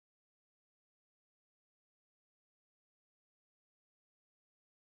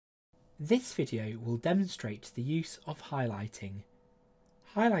This video will demonstrate the use of highlighting.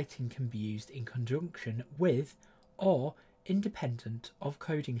 Highlighting can be used in conjunction with or independent of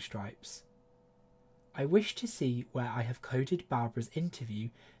coding stripes. I wish to see where I have coded Barbara's interview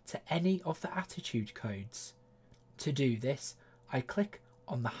to any of the attitude codes. To do this, I click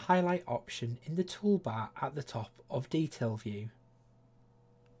on the highlight option in the toolbar at the top of Detail View.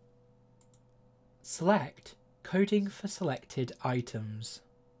 Select Coding for selected items.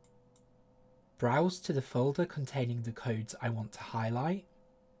 Browse to the folder containing the codes I want to highlight.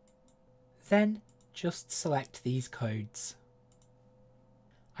 Then just select these codes.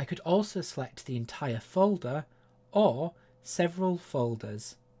 I could also select the entire folder or several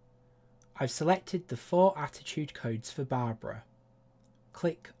folders. I've selected the 4 attitude codes for Barbara.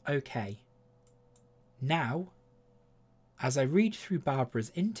 Click OK. Now, as I read through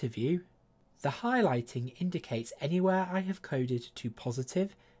Barbara's interview, the highlighting indicates anywhere I have coded to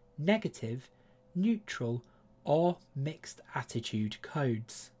positive, negative, neutral, or mixed attitude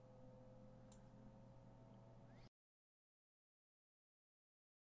codes.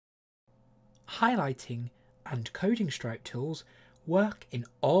 Highlighting and coding stripe tools work in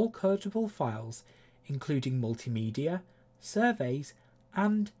all codable files, including multimedia, surveys,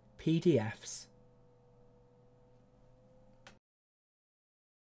 and PDFs.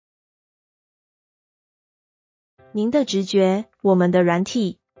 您的直觉，我们的软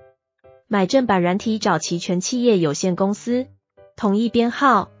体。买正版软体找祺荃企业有限公司，统一编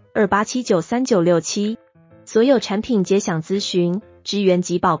号28793967，所有产品皆享咨询、支援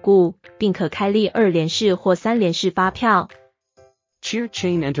及保固，并可开立2联式或3联式发票。Ciri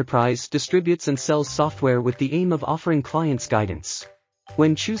Enterprise distributes and sells software with the aim of offering clients guidance.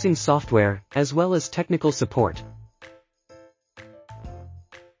 When choosing software, as well as technical support,